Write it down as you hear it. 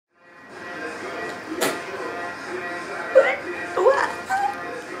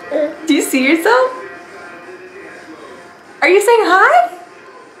see yourself? Are you saying hi?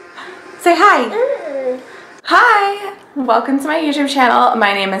 Say hi. Hi. Welcome to my YouTube channel.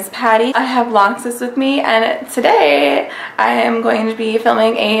 My name is Patty. I have Loxus with me, and today I am going to be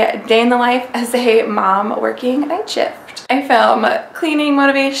filming a day in the life as a mom working night shift. I film cleaning,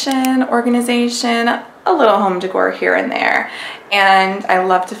 motivation, organization, a little home decor here and there, and I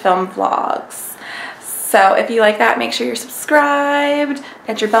love to film vlogs. So if you like that, make sure you're subscribed,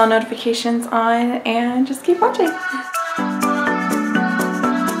 get your bell notifications on, and just keep watching.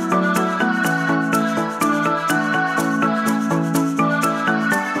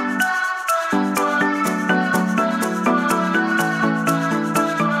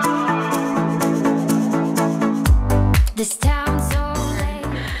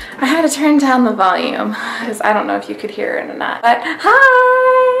 I had to turn down the volume because I don't know if you could hear it or not. But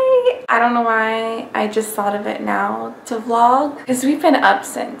hi! I don't know why I just thought of it now to vlog because we've been up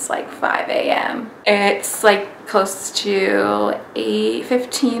since like 5 a.m. It's like close to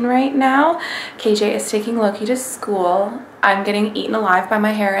 8:15 right now. KJ is taking Loki to school. I'm getting eaten alive by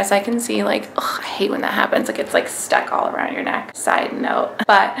my hair, as I can see. Like, ugh, I hate when that happens. Like, it's like stuck all around your neck. Side note.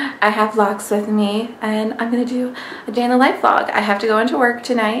 But I have vlogs with me, and I'm gonna do a day in the life vlog. I have to go into work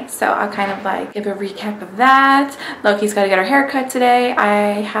tonight, so I'll kind of like give a recap of that. Loki's gotta get her hair cut today.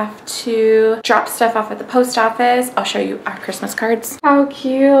 I have to drop stuff off at the post office. I'll show you our Christmas cards. How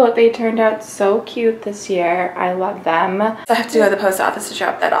cute. They turned out so cute this year. I love them. So I have to go to the post office to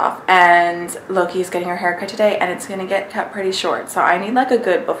drop that off, and Loki's getting her hair cut today, and it's gonna get cut pretty short, so I need like a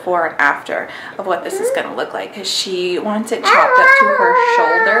good before and after of what this is gonna look like because she wants it chopped up to her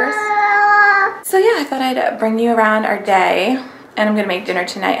shoulders. So yeah, I thought I'd bring you around our day, and I'm gonna make dinner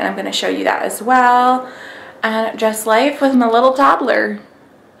tonight, and I'm gonna show you that as well, and just life with my little toddler.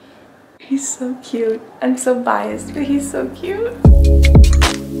 He's so cute. I'm so biased, but he's so cute.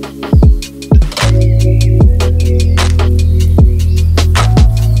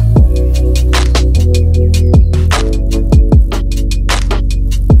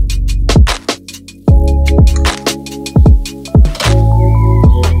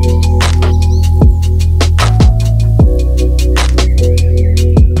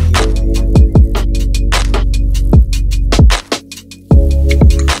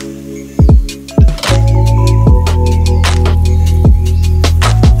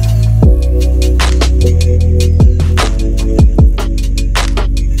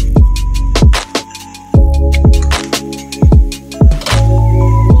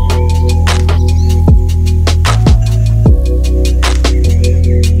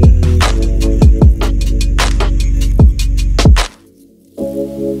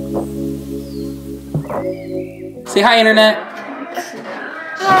 Say hi, Internet.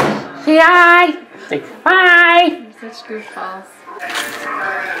 Say hi. Say hi. You're such goofballs.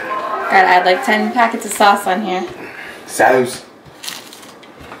 Gotta add like 10 packets of sauce on here. Sauce.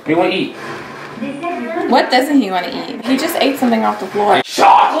 What do you want to eat? What doesn't he want to eat? He just ate something off the floor.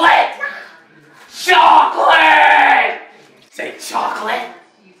 Chocolate! Chocolate! Say chocolate.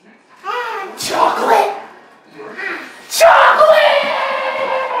 Chocolate. Chocolate!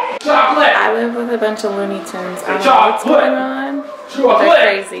 Chocolate! I live with a bunch of Looney Tunes. I don't know what's going on. Chocolate!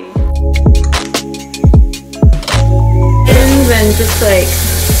 They're crazy. And just like...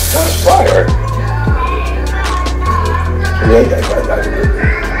 That's fire.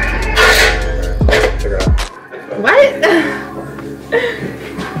 What?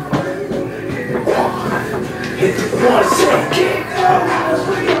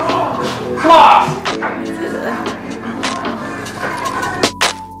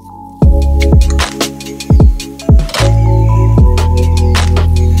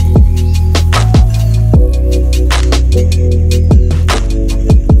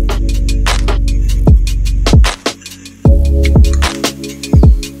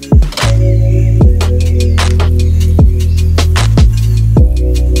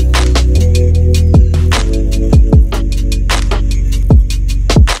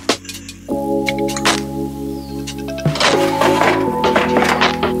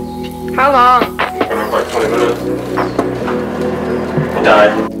 How long? Like 20 minutes. It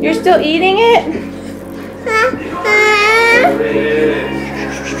died. You're still eating it?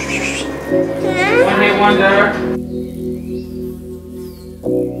 One hit wonder.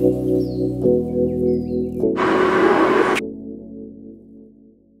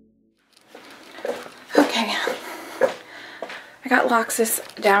 Okay. I got Loxus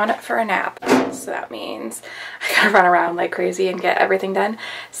down for a nap. So that means I gotta run around like crazy and get everything done.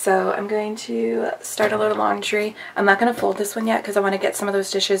 So I'm going to start a load of laundry. I'm not gonna fold this one yet because I want to get some of those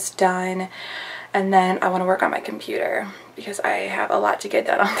dishes done, and then I want to work on my computer because I have a lot to get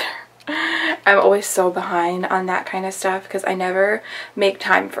done on there. I'm always so behind on that kind of stuff because I never make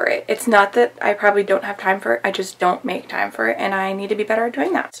time for it. It's not that I probably don't have time for it, I just don't make time for it, and I need to be better at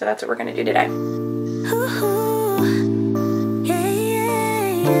doing that. So that's what we're gonna do today.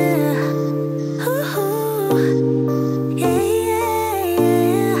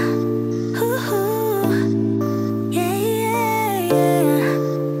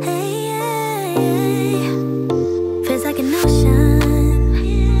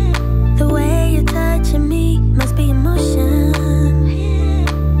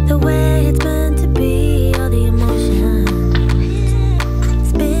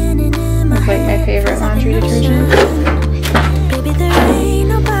 Favorite laundry detergent.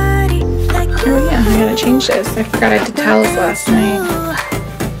 Oh yeah, I gotta change this. I forgot I did towels last night.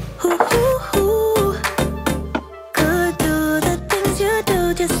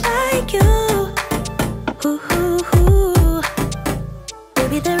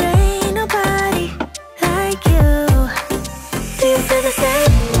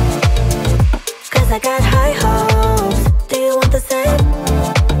 I got high hopes. Do you want the same?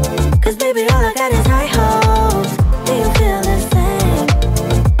 Cause baby, all I got is high hopes. Do you feel the same?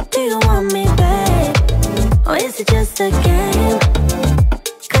 Do you want me, babe? Or is it just a game?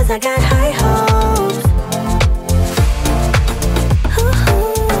 Cause I got high hopes. Ooh,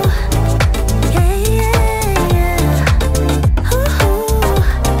 yeah, yeah, yeah. Ooh,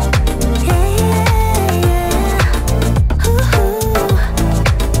 yeah, yeah, yeah. Ooh,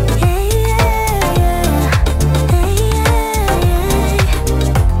 yeah, yeah.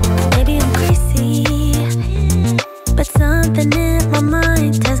 But something in my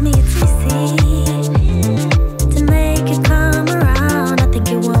mind tells me it's easy to make it come around. I think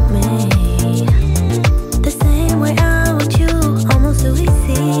you want me the same way I want you, almost so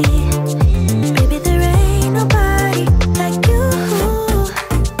easy. Baby, there ain't nobody like you.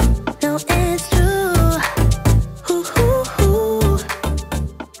 No, it's true.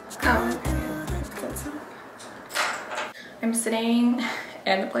 I'm sitting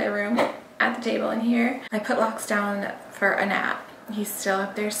in the playroom at the table in here. I put Locks down for a nap. He's still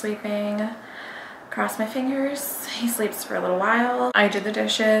up there sleeping. Cross my fingers. He sleeps for a little while. I did the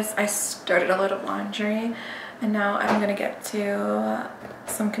dishes. I started a load of laundry. And now I'm gonna get to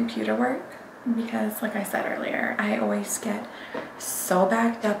some computer work because, like I said earlier, I always get so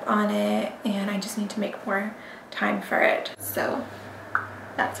backed up on it and I just need to make more time for it. So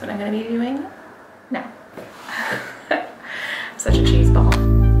that's what I'm gonna be doing now. Such a cheese ball.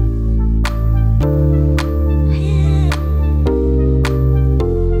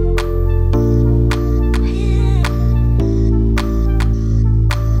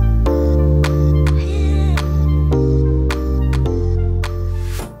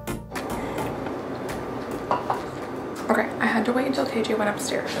 Okay, I had to wait until KJ went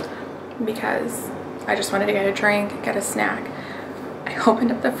upstairs because I just wanted to get a drink, get a snack. I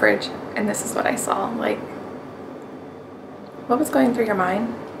opened up the fridge and this is what I saw. Like, what was going through your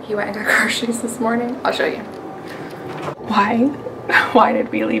mind? He went and got groceries this morning. I'll show you. Why? Why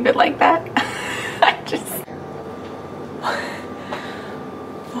did we leave it like that? I just...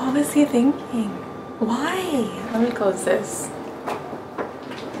 What was he thinking? Why? Let me close this.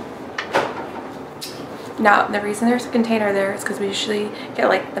 Now, the reason there's a container there is because we usually get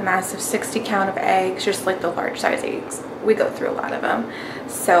like the massive 60 count of eggs, just like the large size eggs. We go through a lot of them.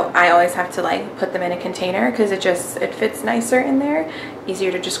 So I always have to like put them in a container because it fits nicer in there.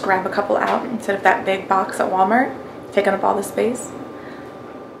 Easier to just grab a couple out instead of that big box at Walmart taking up all the space.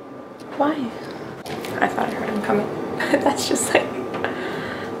 Why? I thought I heard him coming. That's just like,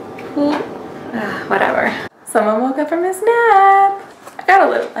 whatever. Someone woke up from his nap. I got a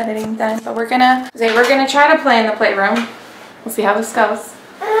little editing done, but we're gonna try to play in the playroom. We'll see how this goes.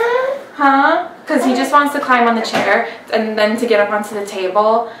 Huh? Because he just wants to climb on the chair and then to get up onto the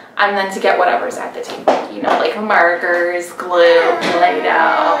table and then to get whatever's at the table. You know, like markers, glue,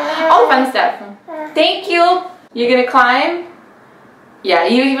 Play-Doh, all fun stuff. Thank you. You gonna climb? Yeah,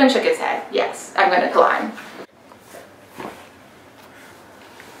 you even shook his head. Yes, I'm gonna climb.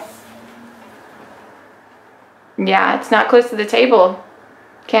 Yeah, it's not close to the table.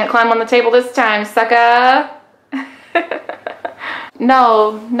 Can't climb on the table this time, sucker.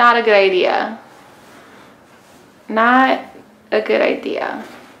 No, not a good idea. Not a good idea.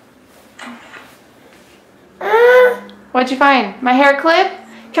 What'd you find? My hair clip?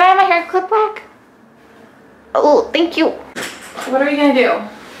 Can I have my hair clip back? Oh, thank you. What are we gonna do?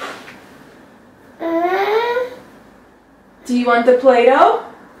 Do you want the Play-Doh?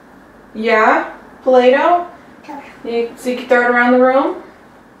 Yeah? Play-Doh? So you can throw it around the room?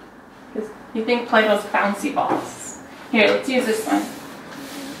 You think Play-Doh's bouncy balls. Here, let's use this one.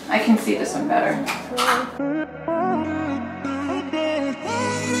 I can see this one better.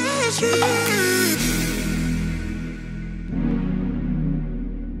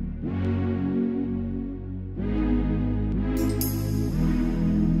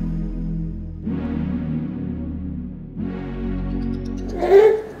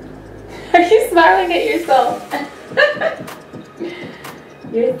 Are you smiling at yourself?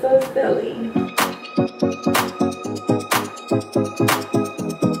 You're so silly.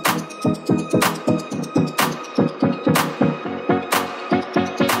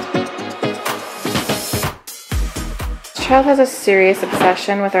 This child has a serious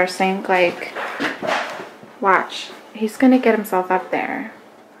obsession with our sink. Like, watch. He's gonna get himself up there.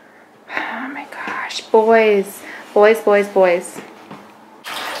 Oh my gosh. Boys. Boys, boys, boys.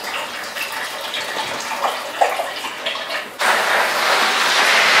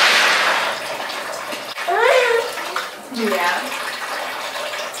 Yeah.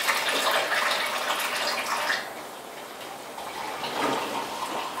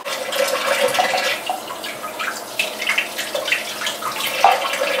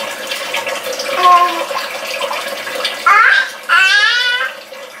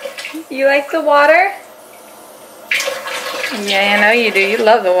 You like the water? Yeah, I know you do. You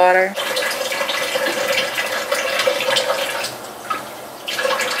love the water.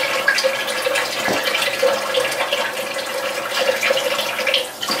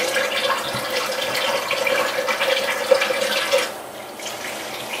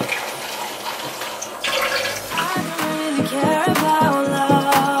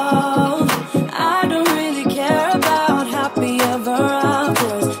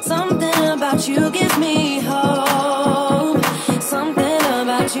 You give me hope, something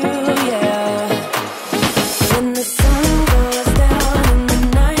about you, yeah. When the sun goes down and the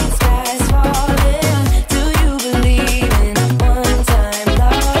night sky's falling, do you believe in one-time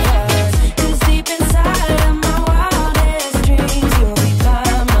lovers? 'Cause deep inside of my wildest dreams, you'll be by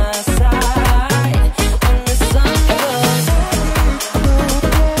my side. When the sun goes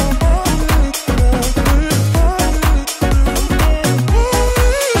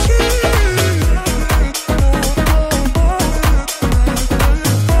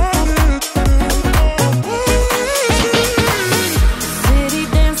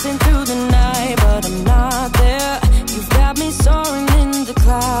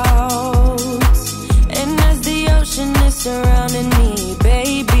surrounding me,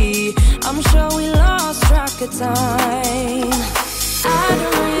 baby. I'm sure we lost track of time. I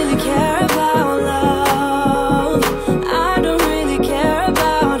don't really care about love. I don't really care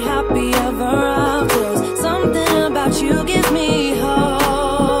about happy ever afters. Something about you gives me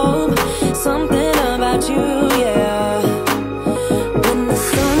hope. Something about you, yeah. When the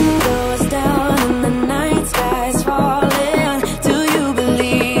sun goes down and the night sky's falling, do you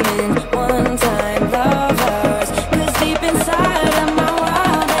believe in one-time lovers? Deep inside of my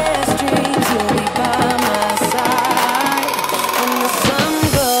wildest dreams, you'll be by my side when the sun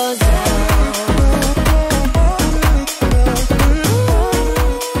goes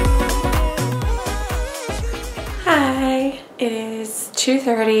Hi, it is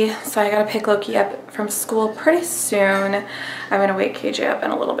 2:30, so I gotta pick Loki up from school pretty soon. I'm gonna wake KJ up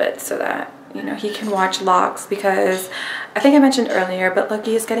in a little bit so that, you know, he can watch Locks, because I think I mentioned earlier, but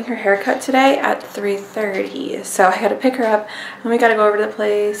Loki is getting her hair cut today at 3:30. So I gotta pick her up and we gotta go over to the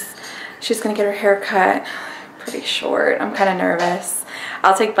place. She's gonna get her hair cut pretty short. I'm kind of nervous.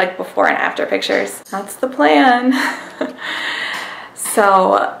 I'll take like before and after pictures. That's the plan.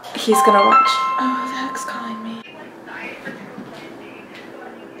 So he's gonna watch. Oh, Zach's calling me.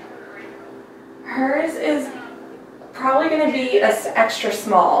 Hers is probably gonna be a extra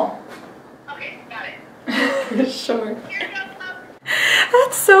small. Okay, got it. Sure.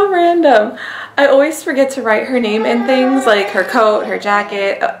 That's so random. I always forget to write her name in things like her coat, her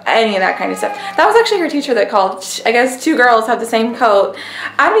jacket, any of that kind of stuff. That was actually her teacher that called. I guess two girls have the same coat.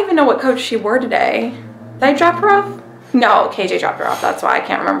 I don't even know what coat she wore today. Did I drop her off? No, KJ dropped her off. That's why I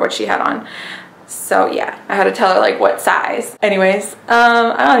can't remember what she had on. So yeah, I had to tell her like what size. Anyways,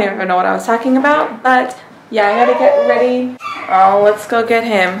 I don't even know what I was talking about, but yeah, I gotta get ready. Oh, let's go get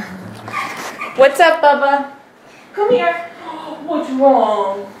him. What's up, Bubba? Come here. What's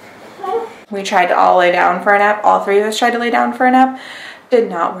wrong? We tried to all lay down for a nap. All three of us tried to lay down for a nap. Did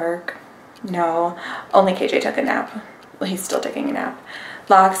not work. No, only KJ took a nap. Well, he's still taking a nap.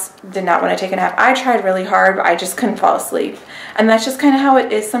 Locks did not want to take a nap. I tried really hard, but I just couldn't fall asleep. And that's just kind of how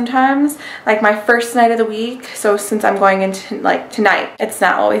it is sometimes. Like my first night of the week, so since I'm going into like tonight, it's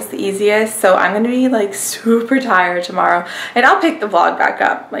not always the easiest. So I'm going to be like super tired tomorrow. And I'll pick the vlog back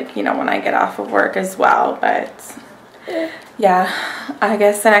up, like, you know, when I get off of work as well. But Yeah, I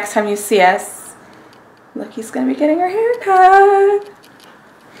guess the next time you see us, Loki's gonna be getting her hair cut.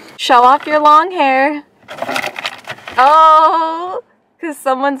 Show off your long hair. Oh, because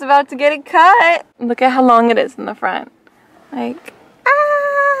someone's about to get it cut. Look at how long it is in the front. Like,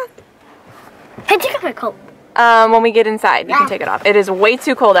 ah. Hey, take off my coat. When we get inside, you can take it off. It is way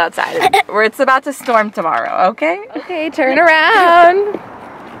too cold outside. It's about to storm tomorrow, okay? Okay, turn around.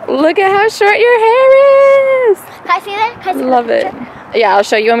 Look at how short your hair is. Can I see that? Can I see Love that it. Yeah, I'll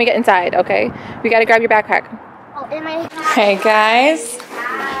show you when we get inside, okay? We gotta grab your backpack. Oh, in my... Hey guys,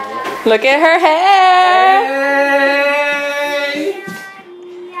 look at her hair. Hey!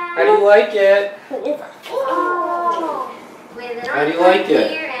 How do you like it? Oh. How do you like it?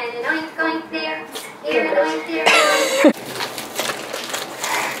 Here and an oink oink there. Here and oink there.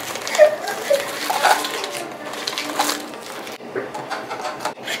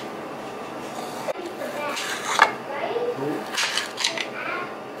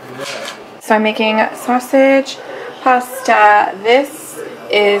 So I'm making sausage, pasta. This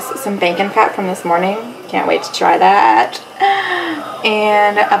is some bacon fat from this morning. Can't wait to try that.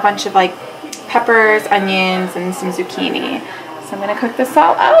 And a bunch of like peppers, onions, and some zucchini. So I'm gonna cook this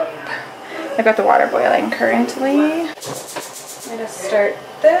all up. I've got the water boiling currently. I'm gonna start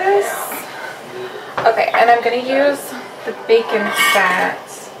this. Okay, and I'm gonna use the bacon fat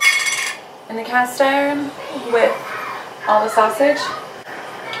in the cast iron with all the sausage.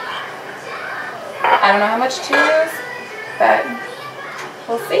 I don't know how much to use, but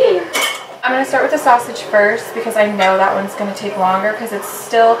we'll see. I'm gonna start with the sausage first because I know that one's gonna take longer because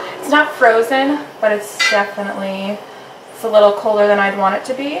it's not frozen, but it's definitely, it's a little colder than I'd want it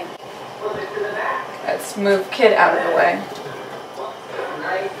to be. Let's move Kid out of the way.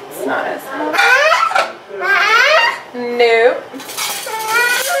 It's not as hot. Nope.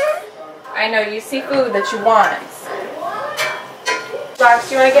 I know you see food that you want. Box,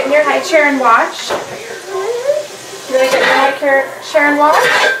 do you want to get in your high chair and watch? You want to get in your high chair and watch?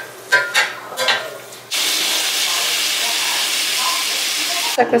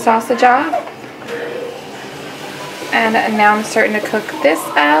 Took the sausage off. And now I'm starting to cook this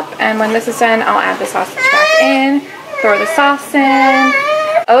up. And when this is done, I'll add the sausage back in. Throw the sauce in.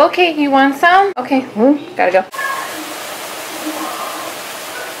 Okay, you want some? Okay, gotta go.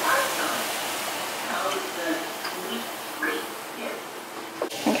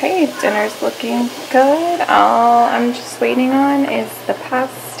 Okay, dinner's looking good. All I'm just waiting on is the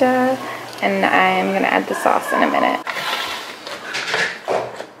pasta, and I'm gonna add the sauce in a minute.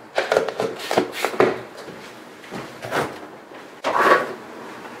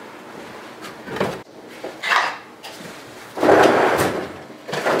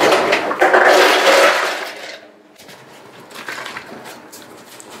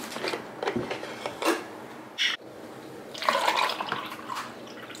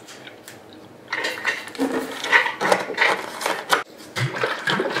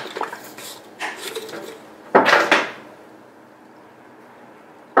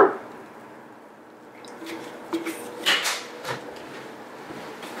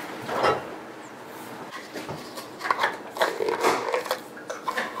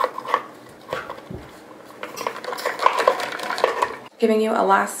 Giving you a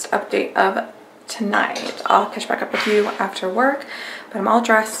last update of tonight. I'll catch back up with you after work, but I'm all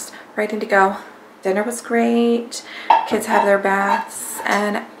dressed, ready to go. Dinner was great, kids have their baths,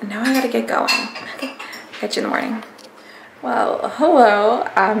 and now I gotta get going. Okay, catch you in the morning. Well, hello,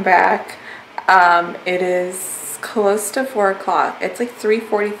 I'm back. It is close to 4 o'clock. It's like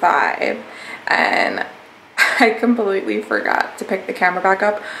 3:45, and I completely forgot to pick the camera back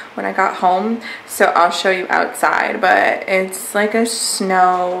up when I got home, so I'll show you outside, but it's like a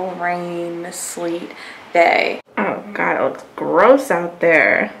snow, rain, sleet day. Oh god, it looks gross out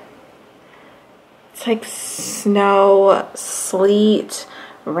there. It's like snow, sleet,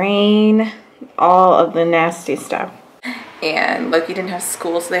 rain, all of the nasty stuff. And Loki didn't have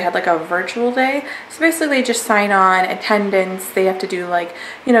school, so they had like a virtual day. So basically they just sign on, attendance, they have to do like,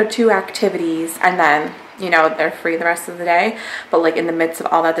 you know, 2 activities, and then, you know, they're free the rest of the day. But like in the midst of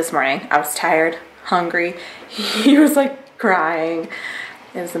all that this morning, I was tired, hungry. He was like crying.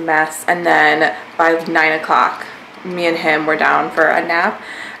 It was a mess. And then by 9 o'clock, me and him were down for a nap,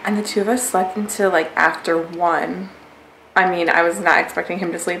 and the 2 of us slept until like after 1. I mean, I was not expecting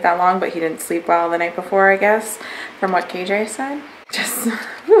him to sleep that long, but he didn't sleep well the night before, I guess, from what KJ said. Just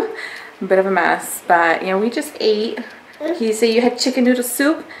whew, a bit of a mess, but you know, we just ate. He said you had chicken noodle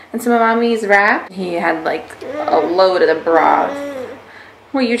soup and some of mommy's wrap. He had like a load of the broth.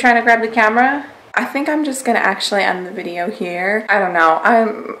 Were you trying to grab the camera? I think I'm just gonna actually end the video here. I don't know.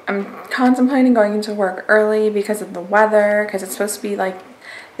 I'm contemplating going into work early because of the weather, because it's supposed to be like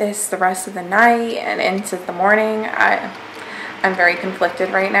this the rest of the night and into the morning. I'm very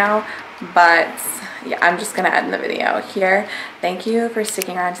conflicted right now, but yeah, I'm just gonna end the video here. Thank you for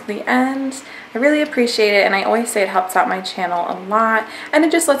sticking around to the end. I really appreciate it, and I always say it helps out my channel a lot, and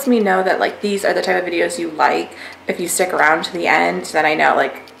it just lets me know that like these are the type of videos you like. If you stick around to the end, then I know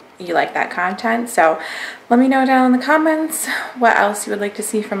like you like that content. So let me know down in the comments what else you would like to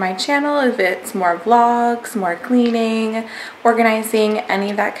see from my channel, if it's more vlogs, more cleaning, organizing,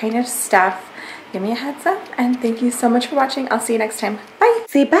 any of that kind of stuff. Give me a heads up, and thank you so much for watching. I'll see you next time. Bye.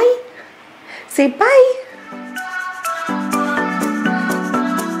 Say bye. Say bye.